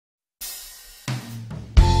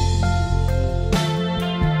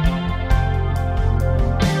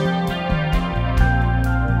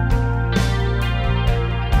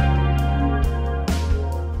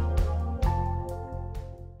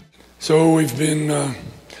So we've been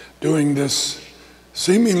doing this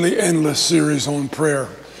seemingly endless series on prayer.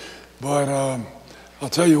 But I'll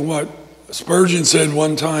tell you what, Spurgeon said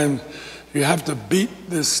one time, you have to beat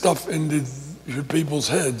this stuff into your people's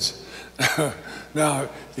heads. Now,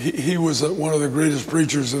 he was one of the greatest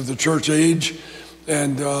preachers of the church age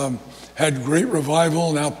and had great revival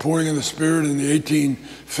and outpouring of the Spirit in the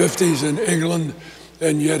 1850s in England.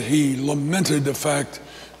 And yet he lamented the fact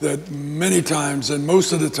that many times, and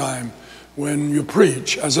most of the time, when you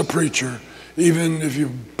preach as a preacher, even if you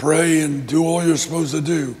pray and do all you're supposed to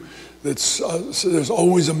do, there's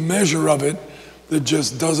always a measure of it that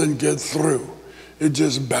just doesn't get through. It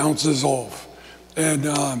just bounces off. And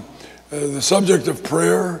the subject of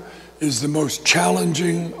prayer is the most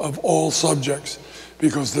challenging of all subjects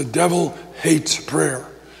because the devil hates prayer.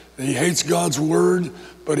 He hates God's word,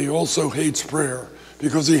 but he also hates prayer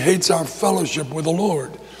because he hates our fellowship with the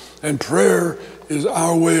Lord. And prayer is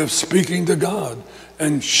our way of speaking to God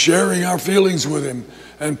and sharing our feelings with him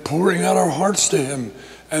and pouring out our hearts to him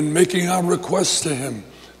and making our requests to him.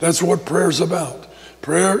 That's what prayer's about.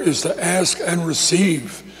 Prayer is to ask and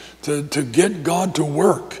receive, to get God to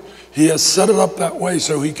work. He has set it up that way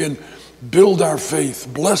so he can build our faith,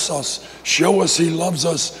 bless us, show us he loves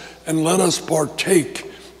us, and let us partake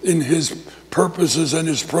in his purposes and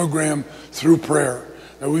his program through prayer.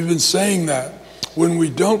 Now, we've been saying that when we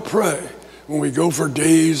don't pray, when we go for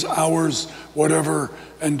days, hours, whatever,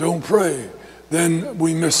 and don't pray, then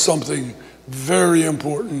we miss something very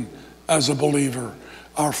important as a believer.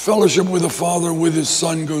 Our fellowship with the Father, with his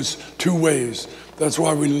Son, goes two ways. That's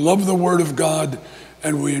why we love the Word of God,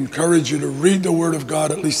 and we encourage you to read the Word of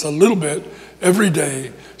God at least a little bit every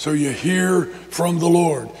day so you hear from the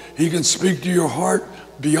Lord. He can speak to your heart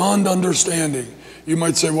beyond understanding. You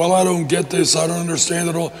might say, well, I don't get this, I don't understand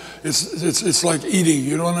it all. It's like eating.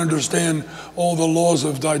 You don't understand all the laws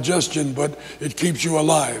of digestion, but it keeps you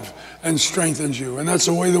alive and strengthens you. And that's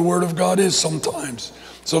the way the Word of God is sometimes.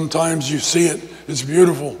 Sometimes you see it, it's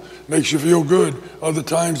beautiful, makes you feel good. Other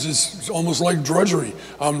times it's almost like drudgery.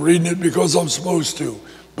 I'm reading it because I'm supposed to.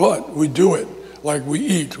 But we do it like we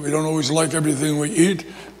eat. We don't always like everything we eat,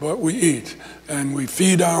 but we eat. And we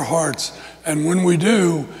feed our hearts. And when we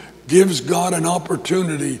do, gives God an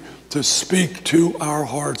opportunity to speak to our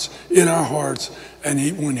hearts, in our hearts. And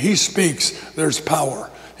when he speaks, there's power.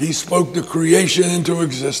 He spoke the creation into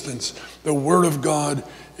existence. The Word of God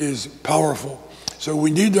is powerful. So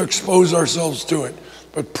we need to expose ourselves to it.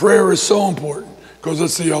 But prayer is so important because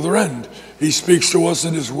it's the other end. He speaks to us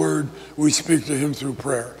in his Word. We speak to him through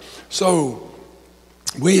prayer. So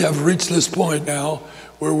we have reached this point now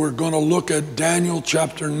where we're going to look at Daniel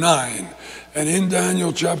chapter 9. And in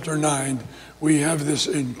Daniel chapter 9, we have this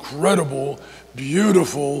incredible,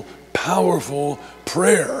 beautiful, powerful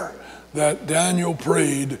prayer that Daniel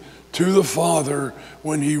prayed to the Father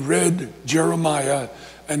when he read Jeremiah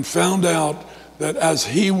and found out that as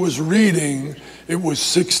he was reading, it was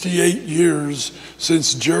 68 years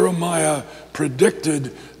since Jeremiah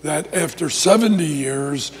predicted that after 70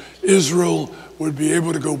 years, Israel would be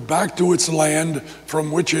able to go back to its land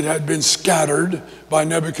from which it had been scattered by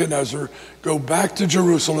Nebuchadnezzar, go back to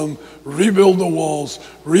Jerusalem, rebuild the walls,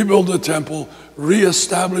 rebuild the temple,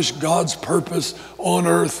 reestablish God's purpose on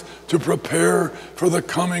earth to prepare for the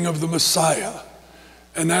coming of the Messiah.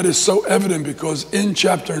 And that is so evident because in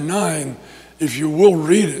chapter 9, if you will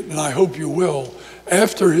read it, and I hope you will,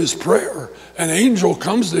 after his prayer, an angel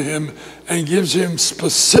comes to him and gives him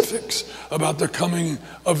specifics about the coming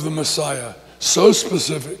of the Messiah. So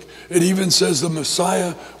specific. It even says the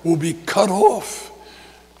Messiah will be cut off.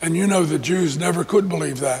 And you know the Jews never could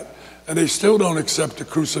believe that. And they still don't accept the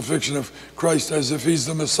crucifixion of Christ as if he's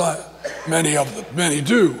the Messiah. Many of them, many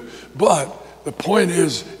do. But the point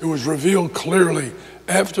is, it was revealed clearly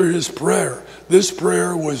after his prayer. This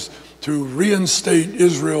prayer was to reinstate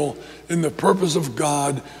Israel in the purpose of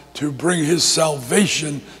God to bring his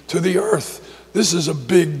salvation to the earth. This is a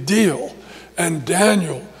big deal. And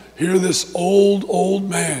Daniel, here this old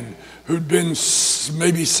man who'd been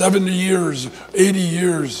maybe 70 years, 80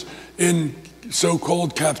 years in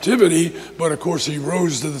so-called captivity, but of course he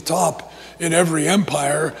rose to the top in every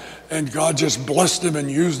empire, and God just blessed him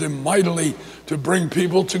and used him mightily to bring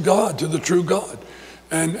people to God, to the true God,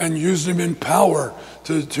 and used him in power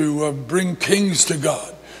to bring kings to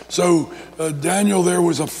God. So Daniel there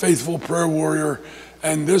was a faithful prayer warrior,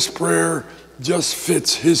 and this prayer just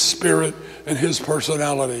fits his spirit and his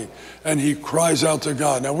personality. And he cries out to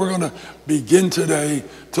God. Now we're going to begin today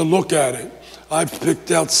to look at it. I've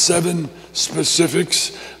picked out 7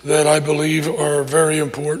 specifics that I believe are very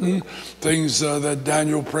important, things that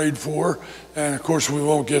Daniel prayed for. And of course we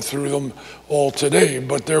won't get through them all today,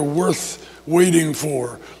 but they're worth waiting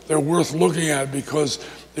for. They're worth looking at, because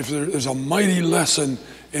if there's a mighty lesson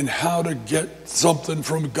in how to get something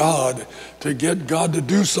from God, to get God to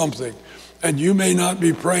do something. And you may not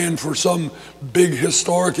be praying for some big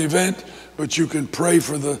historic event, but you can pray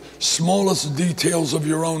for the smallest details of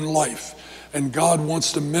your own life. And God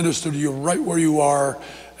wants to minister to you right where you are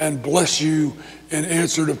and bless you in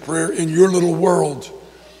answer to prayer in your little world.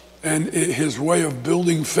 And his way of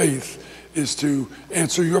building faith is to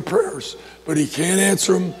answer your prayers. But he can't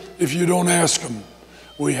answer them if you don't ask him.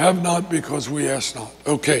 We have not because we ask not.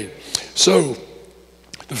 Okay, so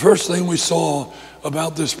the first thing we saw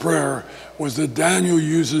about this prayer was that Daniel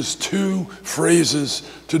uses 2 phrases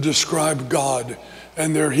to describe God.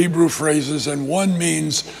 And they're Hebrew phrases, and one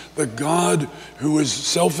means the God who is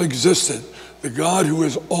self-existent, the God who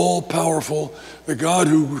is all-powerful, the God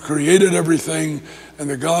who created everything, and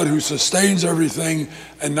the God who sustains everything.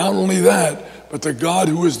 And not only that, but the God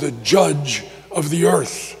who is the judge of the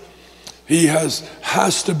earth. He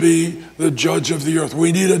has to be the judge of the earth.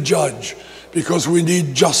 We need a judge because we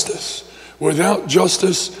need justice. Without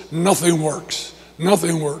justice, nothing works.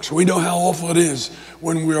 Nothing works. We know how awful it is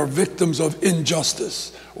when we are victims of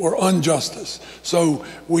injustice or injustice. So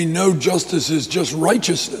we know justice is just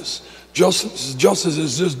righteousness. Justice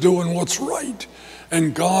is just doing what's right.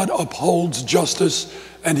 And God upholds justice,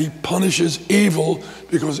 and he punishes evil,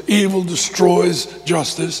 because evil destroys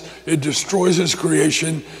justice. It destroys his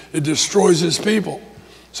creation. It destroys his people.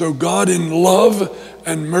 So God, in love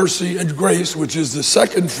and mercy and grace, which is the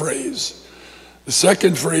second phrase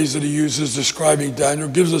that he uses describing Daniel,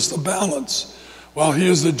 gives us the balance. While he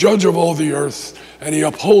is the judge of all the earth and he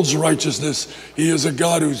upholds righteousness, he is a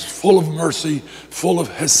God who's full of mercy, full of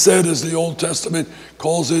hesed, as the Old Testament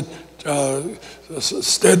calls it,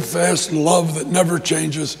 steadfast love that never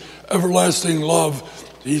changes, everlasting love.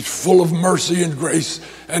 He's full of mercy and grace,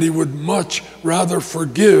 and he would much rather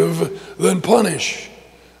forgive than punish.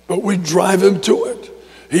 But we drive him to it.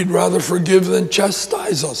 He'd rather forgive than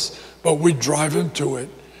chastise us, but we drive him to it.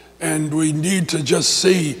 And we need to just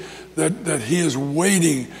see that he is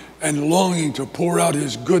waiting and longing to pour out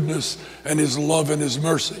his goodness and his love and his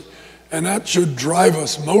mercy. And that should drive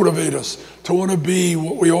us, motivate us to want to be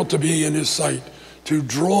what we ought to be in his sight, to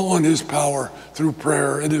draw on his power through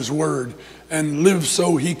prayer and his word, and live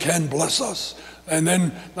so he can bless us. And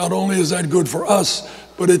then not only is that good for us,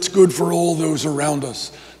 but it's good for all those around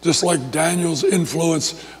us. Just like Daniel's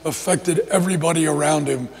influence affected everybody around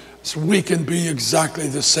him, so we can be exactly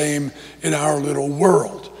the same in our little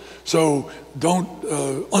world. So don't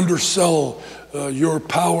undersell your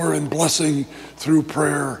power and blessing through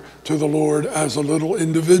prayer to the Lord as a little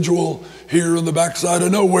individual here in the backside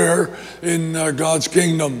of nowhere in God's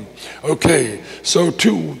kingdom. Okay, so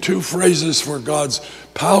two phrases for God's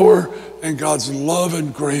power and God's love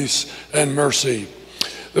and grace and mercy.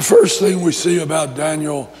 The first thing we see about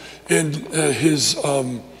Daniel in his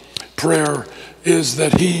prayer is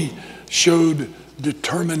that he showed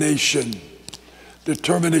determination.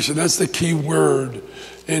 Determination, that's the key word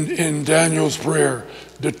in Daniel's prayer.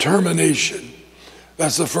 Determination.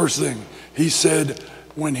 That's the first thing. He said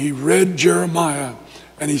when he read Jeremiah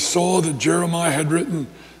and he saw that Jeremiah had written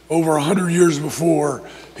over 100 years before,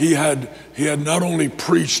 he had not only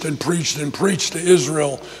preached and preached and preached to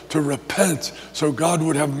Israel to repent so God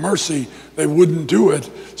would have mercy. They wouldn't do it.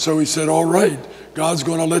 So he said, all right, God's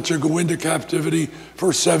going to let you go into captivity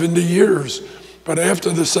for 70 years. But after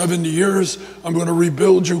the 70 years, I'm going to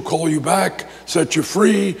rebuild you, call you back, set you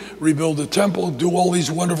free, rebuild the temple, do all these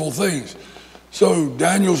wonderful things. So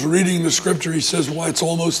Daniel's reading the scripture. He says, well, it's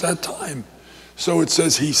almost that time. So it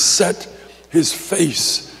says he set his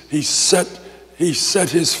face. He set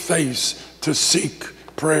his face to seek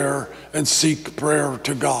prayer and seek prayer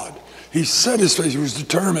to God. He set his face. He was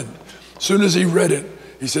determined. As soon as he read it,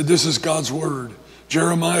 he said, this is God's word.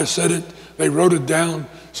 Jeremiah said it. They wrote it down.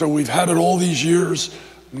 So we've had it all these years.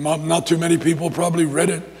 Not too many people probably read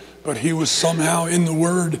it, but he was somehow in the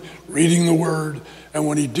word, reading the word. And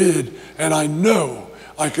when he did, and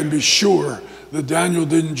I can be sure that Daniel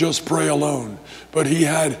didn't just pray alone, but he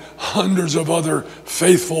had hundreds of other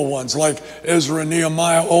faithful ones like Ezra and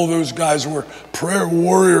Nehemiah. All those guys were prayer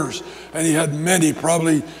warriors. And he had many,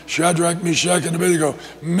 probably Shadrach, Meshach, and Abednego.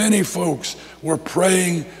 Many folks were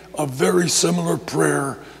praying a very similar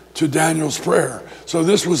prayer to Daniel's prayer. So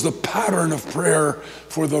this was the pattern of prayer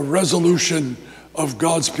for the resolution of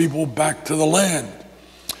God's people back to the land.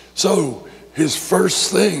 So his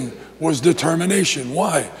first thing was determination.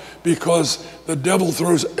 Why? Because the devil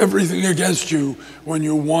throws everything against you when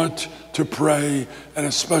you want to pray, and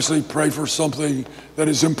especially pray for something that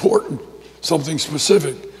is important, something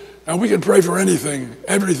specific. And we can pray for anything,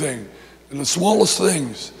 everything, and the smallest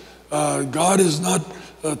things. God is not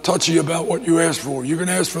touchy about what you ask for. You can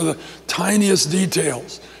ask for the tiniest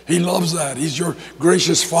details. He loves that. He's your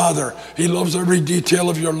gracious Father. He loves every detail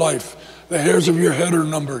of your life. The hairs of your head are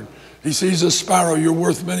numbered. He sees a sparrow, you're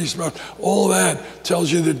worth many sparrows. All that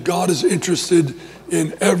tells you that God is interested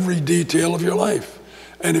in every detail of your life.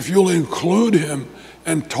 And if you'll include him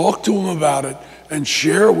and talk to him about it and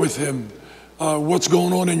share with him what's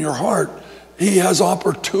going on in your heart, he has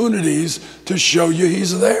opportunities to show you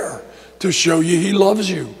he's there, to show you he loves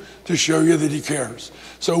you, to show you that he cares.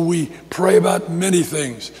 So we pray about many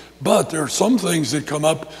things, but there are some things that come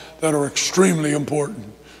up that are extremely important.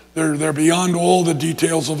 They're beyond all the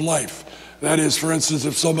details of life. That is, for instance,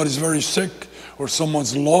 if somebody's very sick, or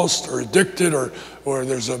someone's lost or addicted, or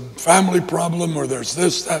there's a family problem, or there's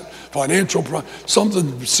this, that, financial problem,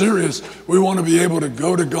 something serious, we want to be able to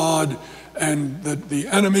go to God, and the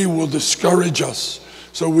enemy will discourage us.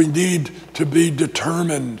 So we need to be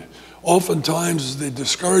determined. Oftentimes the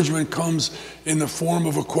discouragement comes in the form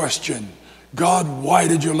of a question. God, why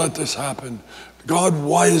did you let this happen? God,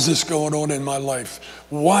 why is this going on in my life?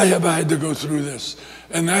 Why have I had to go through this?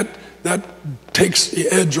 And that takes the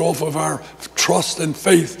edge off of our trust and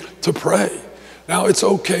faith to pray. Now, it's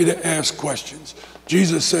okay to ask questions.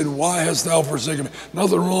 Jesus said, why hast thou forsaken me?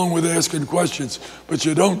 Nothing wrong with asking questions, but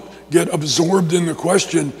you don't get absorbed in the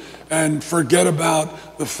question and forget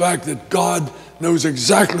about the fact that God knows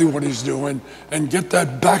exactly what he's doing, and get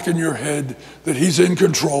that back in your head that he's in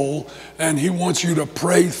control and he wants you to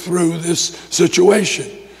pray through this situation.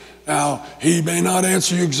 Now, he may not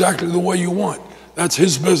answer you exactly the way you want. That's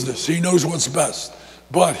his business. He knows what's best,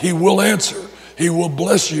 but he will answer. He will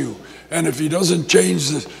bless you. And if he doesn't change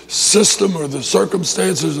the system or the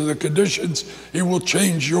circumstances or the conditions, he will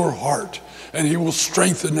change your heart, and he will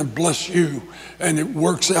strengthen and bless you, and it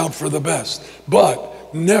works out for the best. But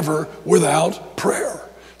never without prayer,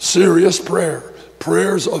 serious prayer,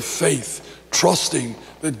 prayers of faith, trusting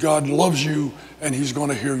that God loves you and he's going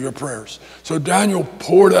to hear your prayers. So Daniel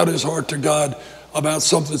poured out his heart to God about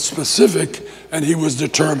something specific, and he was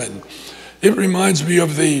determined. It reminds me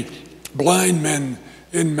of the blind men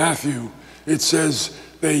in Matthew. It says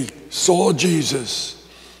they saw Jesus,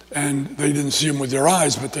 and they didn't see him with their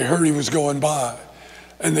eyes, but they heard he was going by,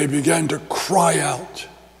 and they began to cry out.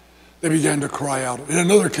 They began to cry out. In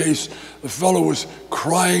another case, the fellow was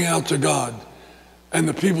crying out to God, and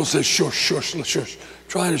the people said, shush, shush, shush,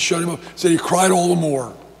 trying to shut him up. Said he cried all the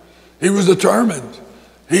more. He was determined.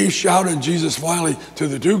 He shouted Jesus finally to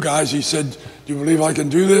the two guys. He said, do you believe I can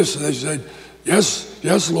do this? And they said, yes,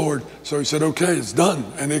 yes, Lord. So he said, okay, it's done.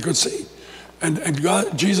 And they could see. And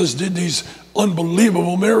God, Jesus did these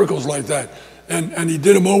unbelievable miracles like that. And he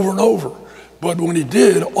did them over and over. But when he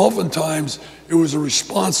did, oftentimes it was a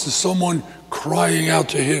response to someone crying out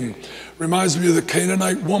to him. Reminds me of the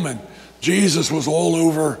Canaanite woman. Jesus was all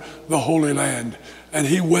over the Holy Land, and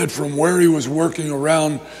he went from where he was working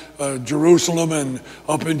around Jerusalem and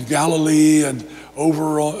up in Galilee and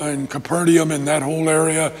over in Capernaum and that whole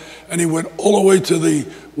area, and he went all the way to the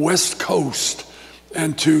west coast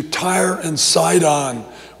and to Tyre and Sidon,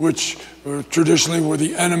 which traditionally were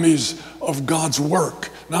the enemies of God's work.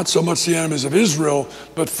 Not so much the enemies of Israel,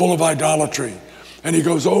 but full of idolatry. And he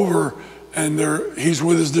goes over, and he's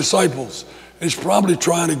with his disciples. And he's probably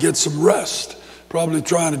trying to get some rest, probably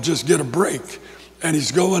trying to just get a break. And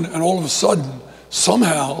he's going, and all of a sudden,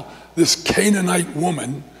 somehow, this Canaanite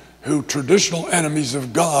woman, who traditional enemies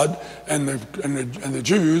of God and the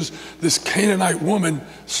Jews, this Canaanite woman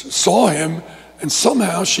saw him, and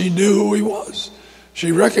somehow she knew who he was.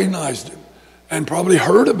 She recognized him and probably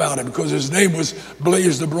heard about him because his name was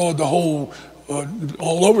blazed abroad all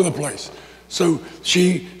over the place. So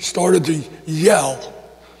she started to yell.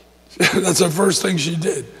 That's the first thing she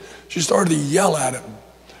did. She started to yell at him.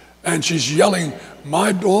 And she's yelling,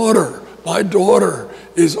 my daughter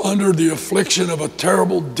is under the affliction of a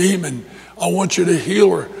terrible demon. I want you to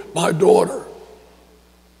heal her, my daughter.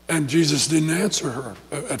 And Jesus didn't answer her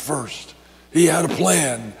at first. He had a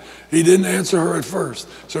plan. He didn't answer her at first.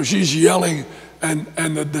 So she's yelling, and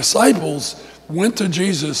the disciples went to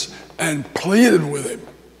Jesus and pleaded with him.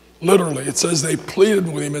 Literally, it says they pleaded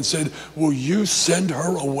with him and said, will you send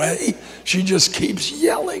her away? She just keeps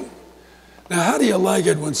yelling. Now, how do you like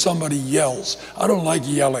it when somebody yells? I don't like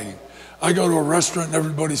yelling. I go to a restaurant and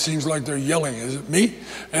everybody seems like they're yelling. Is it me?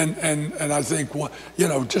 And I think, well,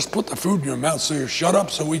 just put the food in your mouth so you shut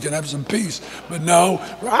up so we can have some peace. But no,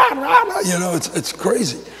 rah, rah, rah, it's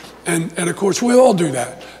crazy. And of course, we all do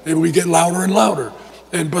that. And we get louder and louder.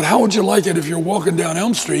 But how would you like it if you're walking down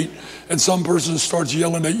Elm Street and some person starts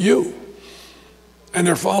yelling at you? And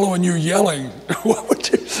they're following you yelling. What would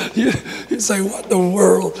you say, what in the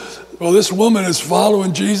world? Well, this woman is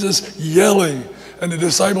following Jesus yelling. And the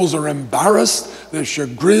disciples are embarrassed, they're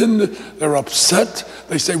chagrined, they're upset.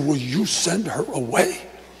 They say, will you send her away?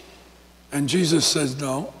 And Jesus says,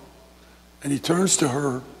 no. And he turns to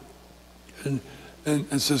her and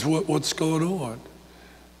says, what's going on?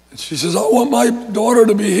 And she says, I want my daughter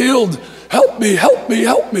to be healed. Help me, help me,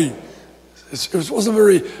 help me. It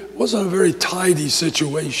wasn't a very tidy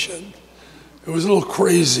situation. It was a little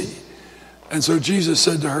crazy. And so Jesus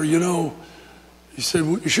said to her, he said,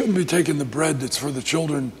 you shouldn't be taking the bread that's for the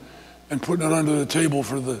children and putting it under the table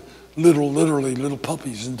for the literally little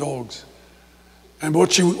puppies and dogs. And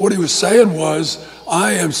what he was saying was,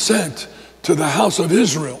 I am sent to the house of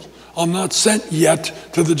Israel. I'm not sent yet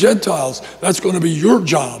to the Gentiles. That's going to be your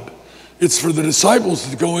job. It's for the disciples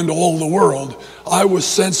to go into all the world. I was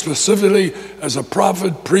sent specifically as a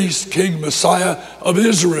prophet, priest, king, Messiah of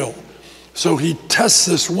Israel. So he tests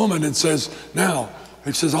this woman and says,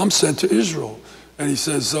 I'm sent to Israel. And he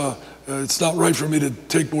says, it's not right for me to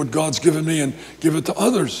take what God's given me and give it to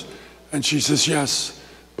others. And she says, yes,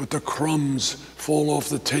 but the crumbs fall off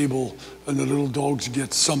the table and the little dogs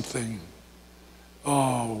get something.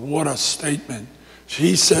 Oh, what a statement.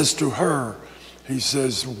 He says to her, he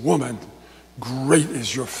says, woman, great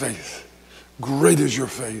is your faith. Great is your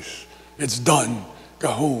faith. It's done. Go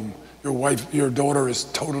home. Your daughter is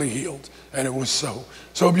totally healed. And it was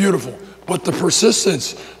so beautiful. But the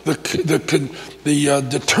persistence, the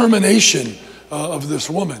determination of this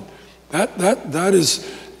woman, that is,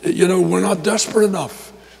 we're not desperate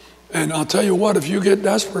enough. And I'll tell you what, if you get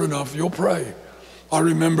desperate enough, you'll pray. I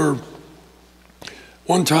remember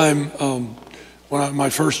one time when my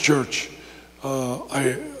first church,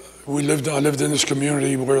 I lived in this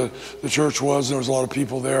community where the church was. There was a lot of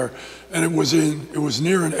people there, and it was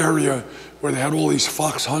near an area where they had all these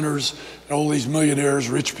fox hunters and all these millionaires,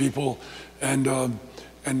 rich people, and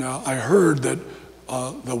I heard that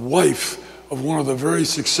the wife of one of the very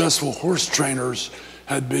successful horse trainers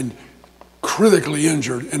had been critically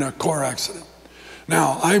injured in a car accident.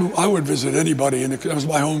 Now, I would visit anybody, and that was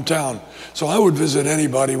my hometown, so I would visit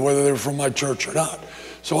anybody, whether they were from my church or not.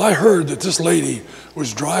 So I heard that this lady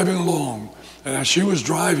was driving along, and as she was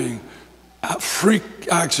driving, a freak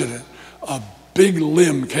accident, a big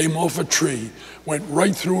limb came off a tree, went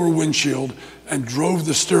right through her windshield, and drove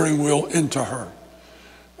the steering wheel into her.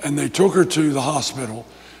 And they took her to the hospital,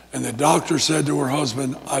 and the doctor said to her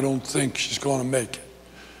husband, I don't think she's going to make it.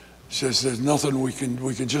 She says, there's nothing we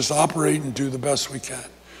can just operate and do the best we can.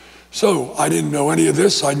 So I didn't know any of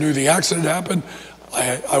this. I knew the accident happened.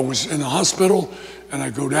 I was in the hospital, and I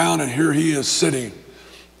go down, and here he is sitting,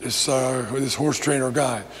 this horse trainer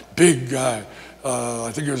guy, big guy. I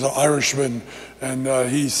think he was an Irishman, and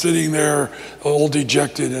he's sitting there all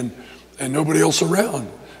dejected and nobody else around.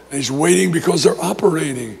 And he's waiting because they're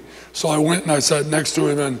operating. So I went and I sat next to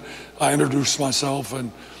him and I introduced myself, and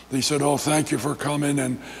he said, oh, thank you for coming.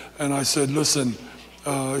 And I said, listen,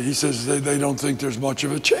 he says, they don't think there's much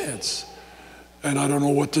of a chance. And I don't know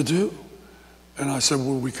what to do. And I said,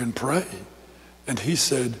 well, we can pray. And he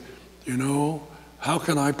said, how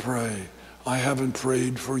can I pray? I haven't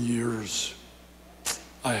prayed for years.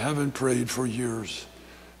 I haven't prayed for years.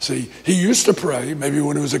 See, he used to pray, maybe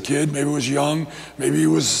when he was a kid, maybe he was young, maybe he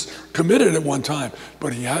was committed at one time,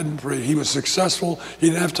 but he hadn't prayed. He was successful. He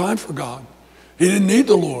didn't have time for God. He didn't need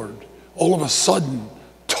the Lord. All of a sudden,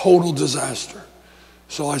 total disaster.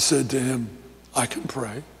 So I said to him, I can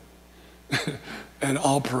pray, and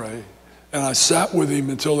I'll pray. And I sat with him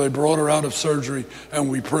until they brought her out of surgery, and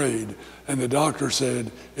we prayed. And the doctor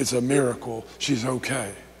said, it's a miracle. She's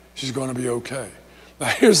okay. She's going to be okay. Now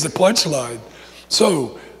here's the punchline.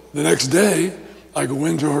 So the next day, I go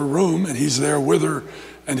into her room, and he's there with her,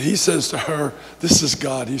 and he says to her, this is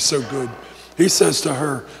God, he's so good. He says to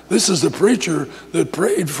her, this is the preacher that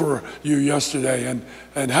prayed for you yesterday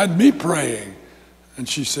and had me praying. And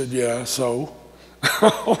she said, yeah, so?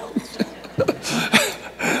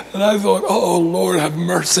 And I thought, oh, Lord, have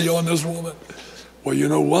mercy on this woman. Well, you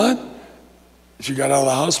know what? She got out of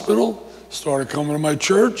the hospital, started coming to my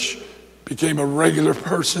church, became a regular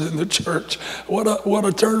person in the church. What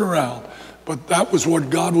a turnaround. But that was what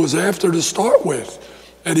God was after to start with.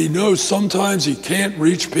 And he knows sometimes he can't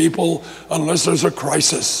reach people unless there's a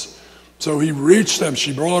crisis. So he reached them.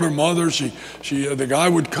 She brought her mother. The guy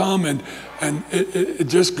would come, and it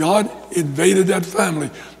just, God invaded that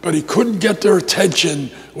family. But he couldn't get their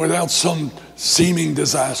attention without some seeming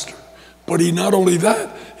disaster. But he not only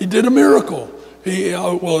that, he did a miracle.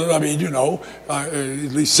 At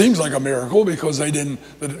least seems like a miracle because they didn't,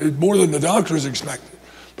 more than the doctors expected.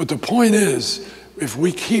 But the point is, if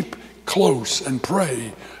we keep close and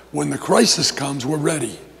pray, when the crisis comes, we're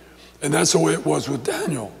ready. And that's the way it was with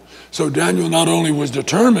Daniel. So Daniel not only was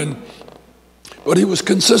determined, but he was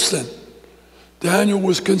consistent. Daniel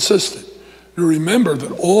was consistent. You remember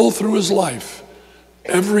that all through his life,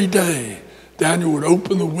 every day, Daniel would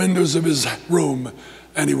open the windows of his room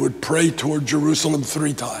and he would pray toward Jerusalem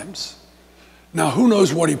 3 times. Now, who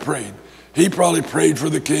knows what he prayed? He probably prayed for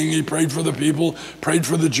the king, he prayed for the people, prayed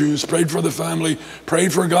for the Jews, prayed for the family,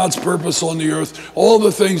 prayed for God's purpose on the earth, all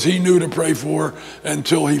the things he knew to pray for,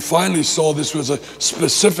 until he finally saw this was a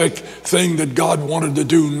specific thing that God wanted to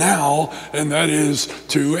do now, and that is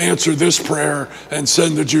to answer this prayer and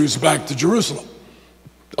send the Jews back to Jerusalem.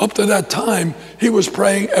 Up to that time, he was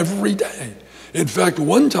praying every day. In fact,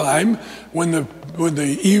 one time when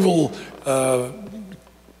the evil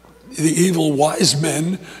wise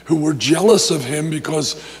men who were jealous of him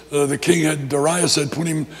because the king Darius had put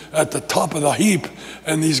him at the top of the heap,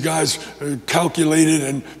 and these guys calculated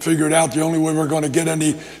and figured out the only way we're going to get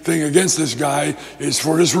anything against this guy is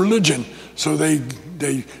for his religion. So they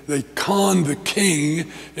conned the king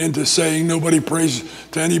into saying nobody prays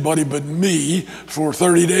to anybody but me for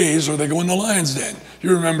 30 days or they go in the lion's den.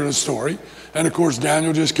 You remember the story. And of course,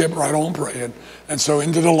 Daniel just kept right on praying. And so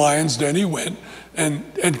into the lion's den he went and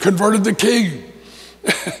converted the king.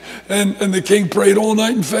 and the king prayed all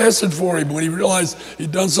night and fasted for him when he realized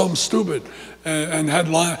he'd done something stupid.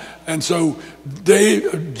 And so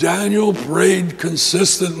Daniel prayed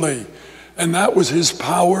consistently. And that was his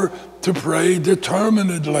power to pray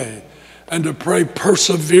determinedly and to pray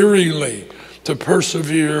perseveringly, to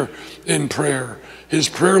persevere in prayer. His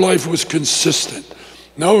prayer life was consistent.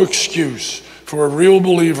 No excuse for a real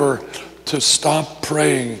believer to stop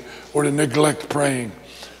praying or to neglect praying.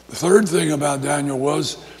 The third thing about Daniel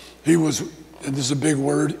was he was, and this is a big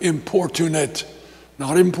word, importunate.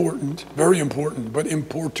 Not important, very important, but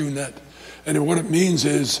importunate. And what it means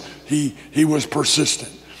is he was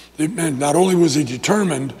persistent. It meant not only was he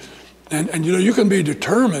determined, and you can be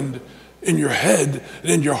determined in your head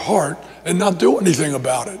and in your heart and not do anything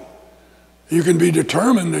about it. You can be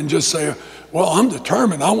determined and just say, well, I'm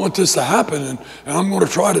determined. I want this to happen, and I'm going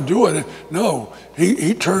to try to do it. No,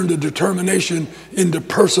 he turned the determination into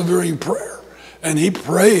persevering prayer. And he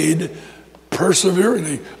prayed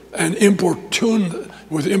perseveringly and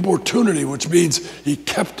with importunity, which means he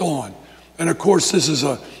kept on. And of course, this is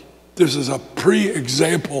a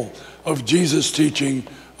pre-example of Jesus' teaching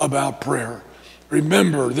about prayer.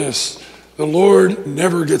 Remember this, the Lord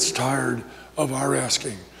never gets tired of our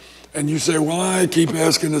asking. And you say, well, I keep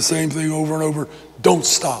asking the same thing over and over. Don't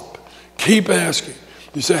stop. Keep asking.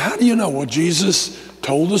 You say, how do you know? Well, Jesus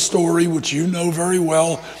told a story, which you know very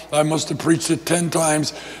well. I must have preached it 10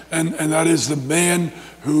 times. And that is the man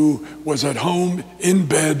who was at home in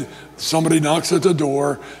bed. Somebody knocks at the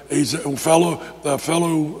door. He's a fellow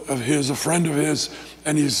of his, a friend of his,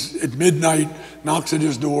 and he's at midnight, knocks at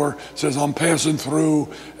his door, says, I'm passing through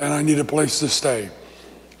and I need a place to stay.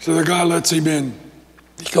 So the guy lets him in.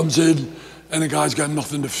 He comes in, and the guy's got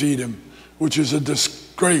nothing to feed him, which is a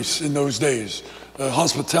disgrace in those days.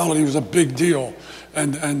 Hospitality was a big deal,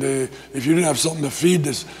 and if you didn't have something to feed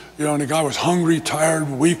this, and the guy was hungry, tired,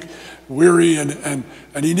 weak, weary, and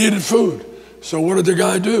he needed food. So what did the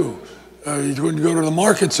guy do? He couldn't go to the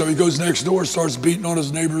market, so he goes next door, starts beating on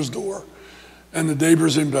his neighbor's door, and the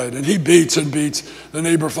neighbor's in bed, and he beats and beats. The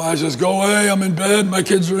neighbor finally says, go away, I'm in bed, my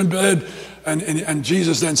kids are in bed, and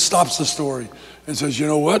Jesus then stops the story and says, you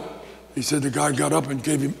know what? He said the guy got up and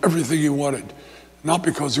gave him everything he wanted, not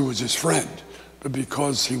because he was his friend, but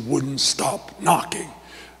because he wouldn't stop knocking.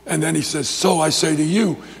 And then he says, so I say to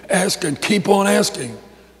you, ask and keep on asking,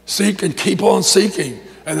 seek and keep on seeking.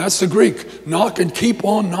 And that's the Greek, knock and keep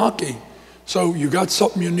on knocking. So you got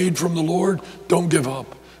something you need from the Lord, don't give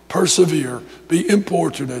up. Persevere, be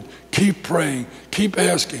importunate, keep praying, keep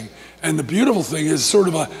asking. And the beautiful thing is sort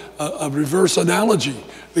of a reverse analogy.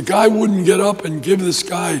 The guy wouldn't get up and give this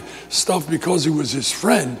guy stuff because he was his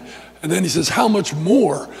friend. And then he says, how much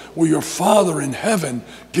more will your Father in heaven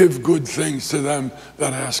give good things to them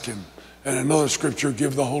that ask him? And another scripture,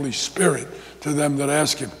 give the Holy Spirit to them that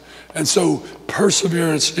ask him. And so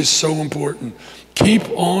perseverance is so important. Keep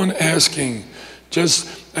on asking.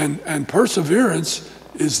 And perseverance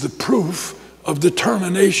is the proof of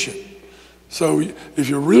determination. So if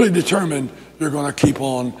you're really determined, you're going to keep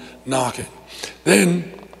on knocking.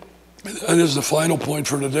 Then, and this is the final point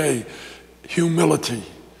for today, humility.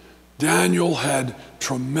 Daniel had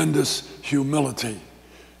tremendous humility.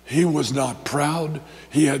 He was not proud.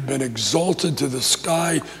 He had been exalted to the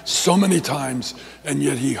sky so many times, and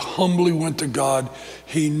yet he humbly went to God.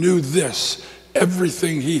 He knew this: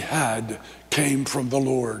 everything he had came from the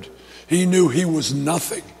Lord. He knew he was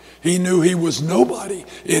nothing. He knew he was nobody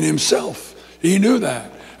in himself. He knew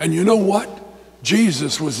that. And you know what?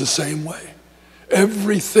 Jesus was the same way.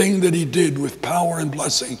 Everything that he did with power and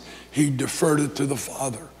blessing, he deferred it to the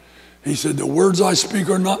Father. He said, the words I speak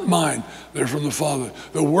are not mine, they're from the Father.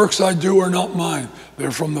 The works I do are not mine, they're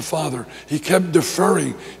from the Father. He kept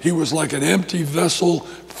deferring. He was like an empty vessel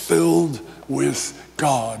filled with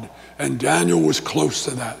God. And Daniel was close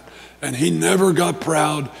to that. And he never got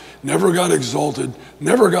proud, never got exalted,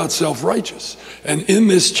 never got self-righteous. And in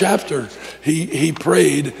this chapter, he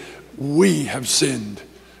prayed, we have sinned,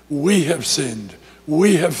 we have sinned,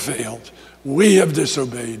 we have failed. We have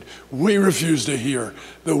disobeyed. We refuse to hear.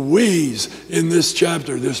 The we's in this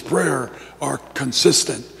chapter, this prayer, are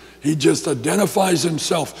consistent. He just identifies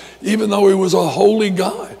himself, even though he was a holy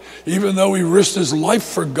guy, even though he risked his life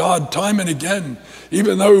for God time and again,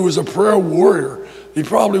 even though he was a prayer warrior. He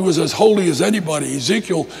probably was as holy as anybody.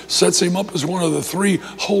 Ezekiel sets him up as one of the 3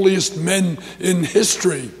 holiest men in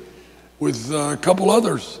history, with a couple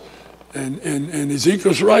others in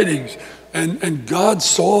Ezekiel's writings. And God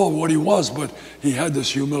saw what he was, but he had this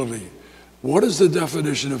humility. What is the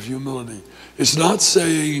definition of humility? It's not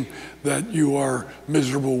saying that you are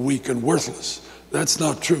miserable, weak, and worthless. That's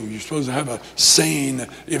not true. You're supposed to have a sane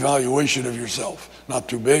evaluation of yourself. Not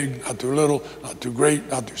too big, not too little, not too great,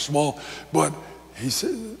 not too small. But he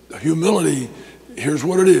said, humility, here's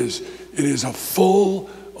what it is. It is a full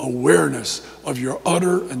awareness of your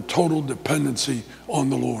utter and total dependency on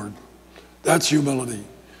the Lord. That's humility.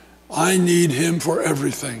 I need him for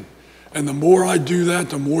everything. And the more I do that,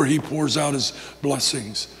 the more he pours out his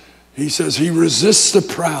blessings. He says he resists the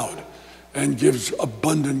proud and gives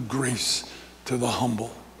abundant grace to the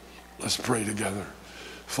humble. Let's pray together.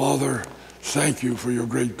 Father, thank you for your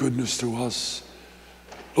great goodness to us.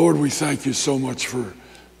 Lord, we thank you so much for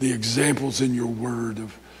the examples in your word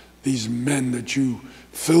of these men that you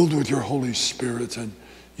filled with your Holy Spirit and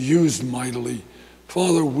used mightily.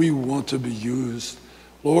 Father, we want to be used.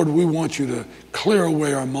 Lord, we want you to clear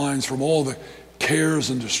away our minds from all the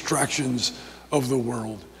cares and distractions of the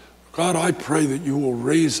world. God, I pray that you will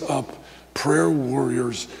raise up prayer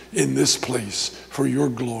warriors in this place for your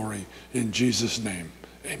glory. In Jesus' name,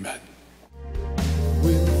 amen.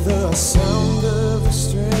 With the sound of the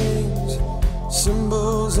strings,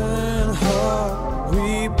 cymbals and harp,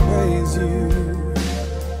 we praise you,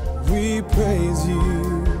 we praise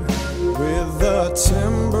you. With the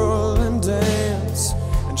timbrel and dance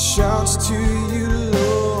and shouts to you,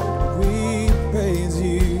 Lord, we praise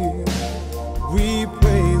you, we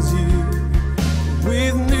praise you.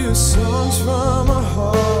 With new songs from our